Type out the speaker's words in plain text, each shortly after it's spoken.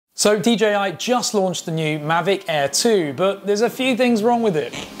So DJI just launched the new Mavic Air 2, but there's a few things wrong with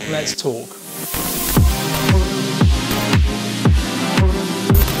it. Let's talk.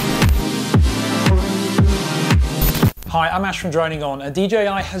 Hi, I'm Ash from DroningON, and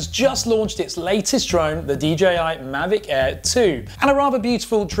DJI has just launched its latest drone, the DJI Mavic Air 2. And a rather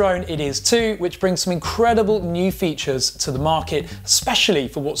beautiful drone it is too, which brings some incredible new features to the market, especially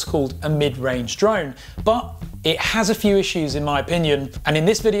for what's called a mid-range drone. But it has a few issues in my opinion, and in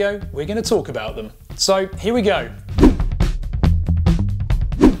this video, we're going to talk about them. So here we go.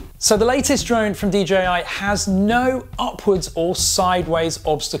 So the latest drone from DJI has no upwards or sideways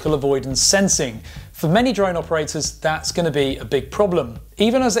obstacle avoidance sensing. For many drone operators, that's going to be a big problem.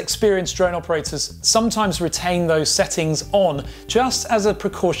 Even as experienced drone operators sometimes retain those settings on just as a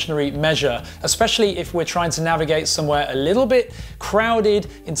precautionary measure, especially if we're trying to navigate somewhere a little bit crowded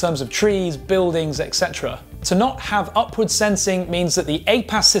in terms of trees, buildings, etc. To not have upward sensing means that the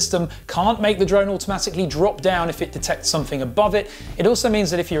APAS system can't make the drone automatically drop down if it detects something above it. It also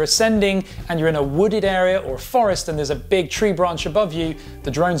means that if you're ascending and you're in a wooded area or a forest and there's a big tree branch above you, the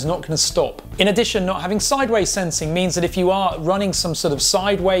drone's not going to stop. In addition, not having sideways sensing means that if you are running some sort of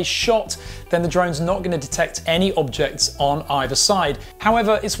sideways shot, then the drone's not going to detect any objects on either side.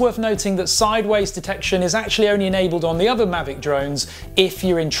 However, it's worth noting that sideways detection is actually only enabled on the other Mavic drones if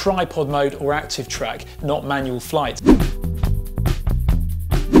you're in tripod mode or active track, not manual flight.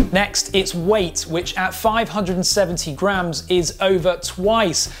 Next, its weight, which at 570 grams is over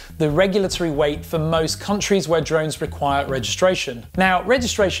twice the regulatory weight for most countries where drones require registration. Now,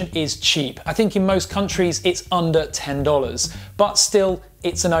 registration is cheap. I think in most countries it's under $10, but still,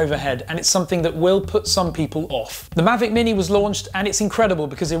 it's an overhead and it's something that will put some people off. The Mavic Mini was launched and it's incredible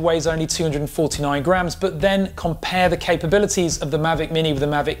because it weighs only 249 grams, but then compare the capabilities of the Mavic Mini with the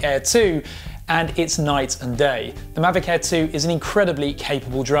Mavic Air 2 and it's night and day. The Mavic Air 2 is an incredibly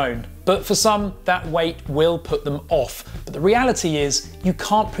capable drone, but for some, that weight will put them off. But the reality is, you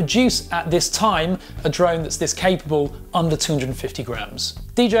can't produce at this time a drone that's this capable under 250 grams.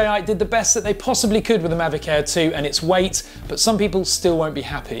 DJI did the best that they possibly could with the Mavic Air 2 and its weight, but some people still won't be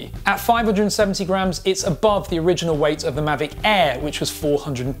happy. At 570 grams, it's above the original weight of the Mavic Air, which was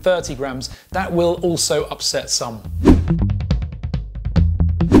 430 grams. That will also upset some.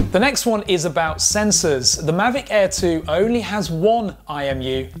 The next one is about sensors. The Mavic Air 2 only has one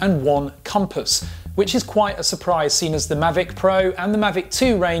IMU and one compass, which is quite a surprise seen as the Mavic Pro and the Mavic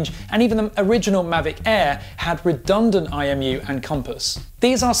 2 range and even the original Mavic Air had redundant IMU and compass.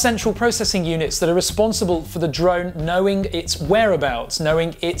 These are central processing units that are responsible for the drone knowing its whereabouts,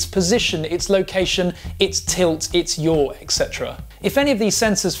 knowing its position, its location, its tilt, its yaw, etc. If any of these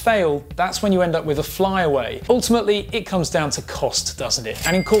sensors fail, that's when you end up with a flyaway. Ultimately, it comes down to cost, doesn't it?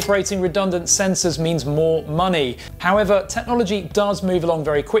 And incorporating redundant sensors means more money. However, technology does move along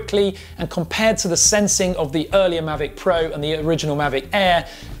very quickly, and compared to the sensing of the earlier Mavic Pro and the original Mavic Air,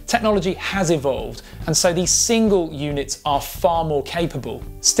 technology has evolved, and so these single units are far more capable.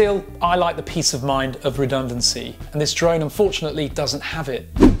 Still, I like the peace of mind of redundancy, and this drone unfortunately doesn't have it.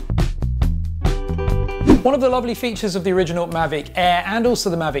 One of the lovely features of the original Mavic Air and also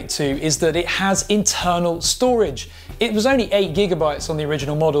the Mavic 2 is that it has internal storage. It was only 8 gigabytes on the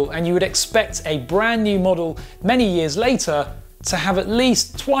original model, and you would expect a brand new model many years later to have at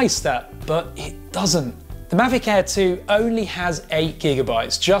least twice that, but it doesn't. The Mavic Air 2 only has 8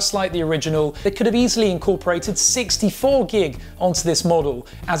 gigabytes, just like the original. They could have easily incorporated 64 gig onto this model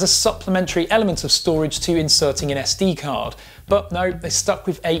as a supplementary element of storage to inserting an SD card. But no, they stuck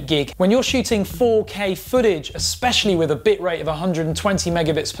with 8 gig. When you're shooting 4K footage, especially with a bitrate of 120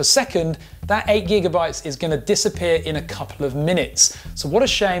 megabits per second, that 8 gigabytes is going to disappear in a couple of minutes. So what a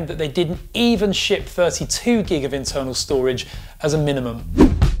shame that they didn't even ship 32 gig of internal storage as a minimum.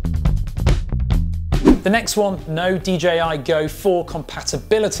 The next one, no DJI Go 4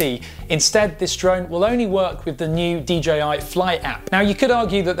 compatibility. Instead, this drone will only work with the new DJI Flight app. Now, you could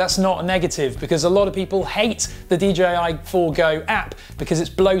argue that that's not a negative because a lot of people hate the DJI 4 Go app because it's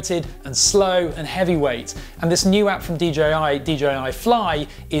bloated and slow and heavyweight. And this new app from DJI Fly,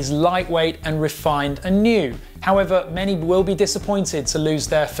 is lightweight and refined and new. However, many will be disappointed to lose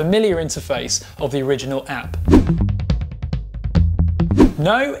their familiar interface of the original app.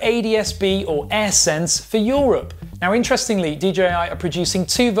 No ADS-B or Airsense for Europe. Now, interestingly, DJI are producing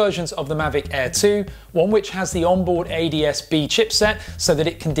 2 versions of the Mavic Air 2, one which has the onboard ADS-B chipset so that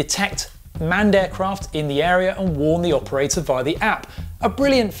it can detect manned aircraft in the area and warn the operator via the app. A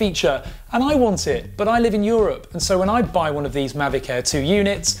brilliant feature, and I want it, but I live in Europe, and so when I buy one of these Mavic Air 2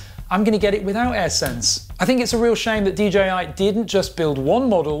 units, I'm going to get it without Airsense. I think it's a real shame that DJI didn't just build one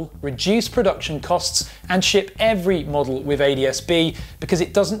model, reduce production costs, and ship every model with ADS-B, because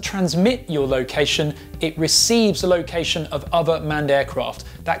it doesn't transmit your location, it receives the location of other manned aircraft.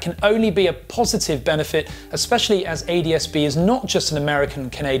 That can only be a positive benefit, especially as ADS-B is not just an American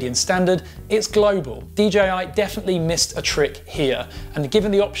and Canadian standard, it's global. DJI definitely missed a trick here, and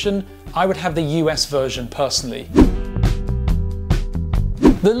given the option, I would have the US version personally.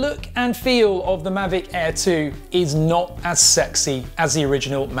 The look and feel of the Mavic Air 2 is not as sexy as the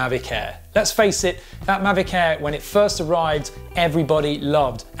original Mavic Air. Let's face it, that Mavic Air, when it first arrived, everybody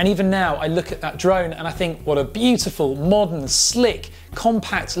loved. And even now, I look at that drone and I think, what a beautiful, modern, slick,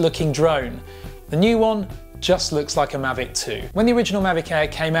 compact looking drone. The new one just looks like a Mavic 2. When the original Mavic Air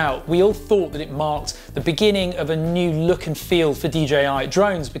came out, we all thought that it marked the beginning of a new look and feel for DJI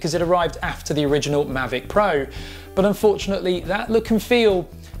drones because it arrived after the original Mavic Pro. But unfortunately, that look and feel,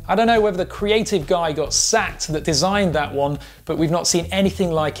 I don't know whether the creative guy got sacked that designed that one, but we've not seen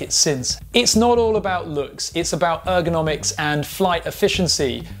anything like it since. It's not all about looks, it's about ergonomics and flight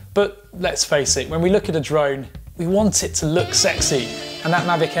efficiency. But let's face it, when we look at a drone, we want it to look sexy, and that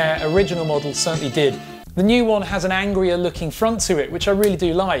Mavic Air original model certainly did. The new one has an angrier looking front to it, which I really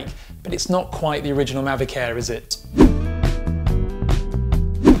do like, but it's not quite the original Mavic Air, is it?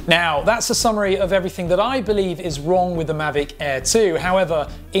 Now, that's a summary of everything that I believe is wrong with the Mavic Air 2. However,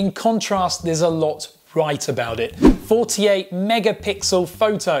 in contrast, there's a lot right about it. 48 megapixel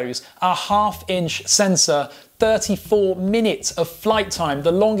photos, a half-inch sensor, 34 minutes of flight time,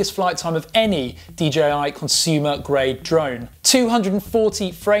 the longest flight time of any DJI consumer-grade drone.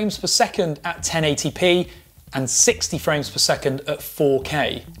 240 frames per second at 1080p, and 60 frames per second at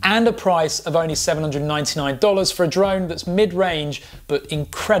 4K. And a price of only $799 for a drone that's mid-range but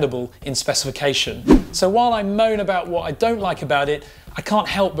incredible in specification. So while I moan about what I don't like about it, I can't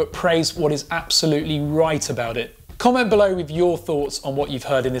help but praise what is absolutely right about it. Comment below with your thoughts on what you've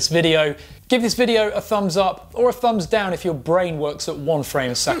heard in this video. Give this video a thumbs up or a thumbs down if your brain works at 1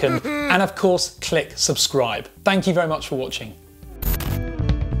 frame a second. And of course, click subscribe. Thank you very much for watching.